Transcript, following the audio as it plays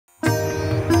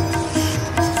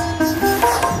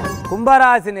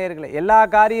கும்பராசி நேயர்களே, எல்லா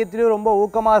காரியத்திலையும் ரொம்ப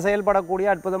ஊக்கமாக செயல்படக்கூடிய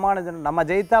அற்புதமான தினம். நம்ம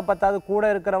ஜெயித்தா பத்தாது, கூட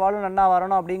இருக்கிறவாளும் நல்லா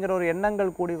வரணும் அப்படிங்கிற ஒரு எண்ணங்கள்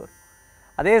கூடி வரும்.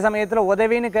 அதே சமயத்தில்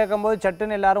உதவின்னு கேட்கும்போது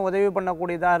சட்டுன்னு எல்லாரும் உதவி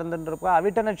பண்ணக்கூடியதாக இருந்துருப்போம்.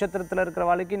 அவிட்ட நட்சத்திரத்தில்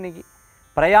இருக்கிறவாளுக்கு இன்றைக்கி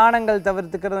பிரயாணங்கள்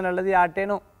தவிர்த்துக்கிறது நல்லது.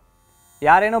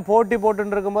 யாரேனும் போட்டி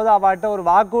போட்டுன்னு இருக்கும்போது அவள்கிட்ட ஒரு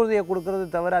வாக்குறுதியை கொடுக்கறது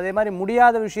தவிர, அதே மாதிரி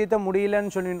முடியாத விஷயத்த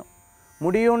முடியலன்னு சொல்லிடணும்.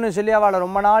 முடியும்னு சொல்லி அவளை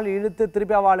ரொம்ப நாள் இழுத்து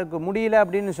திருப்பி அவளுக்கு முடியல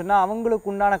அப்படின்னு சொன்னால் அவங்களுக்கு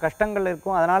உண்டான கஷ்டங்கள்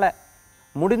இருக்கும். அதனால்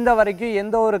முடிந்த வரைக்கும்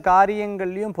எந்த ஒரு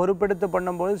காரியங்கள்லையும் பொறுப்பெடுத்து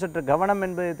பண்ணும்போது சற்று கவனம்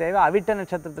என்பது தேவை. அவிட்ட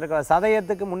நட்சத்திரத்திற்கு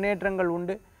சதயத்துக்கு முன்னேற்றங்கள்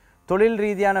உண்டு. தொழில்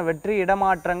ரீதியான வெற்றி,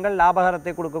 இடமாற்றங்கள்,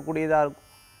 லாபகரத்தை கொடுக்கக்கூடியதாக இருக்கும்.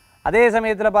 அதே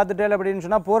சமயத்தில் பார்த்துட்டேன் அப்படின்னு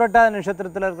சொன்னால் பூரட்டாத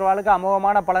நட்சத்திரத்தில் இருக்கிறவர்களுக்கு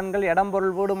அமோகமான பலன்கள். இடம்,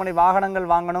 பொருள், வீடு, மனை,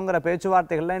 வாகனங்கள் வாங்கணுங்கிற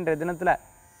பேச்சுவார்த்தைகள்லாம் இன்றைய தினத்தில்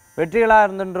வெற்றிகளாக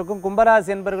இருந்துருக்கும்.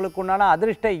 கும்பராசி என்பவர்களுக்கு உண்டான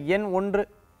அதிர்ஷ்ட எண் 1,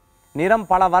 நிறம்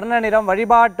பல வர்ண நிறம்.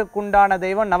 வழிபாட்டுக்குண்டான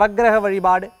தெய்வம் நவக்கிரக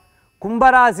வழிபாடு.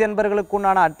 கும்பராசி என்பவர்களுக்கு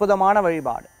உண்டான அற்புதமான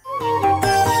வழிபாடு.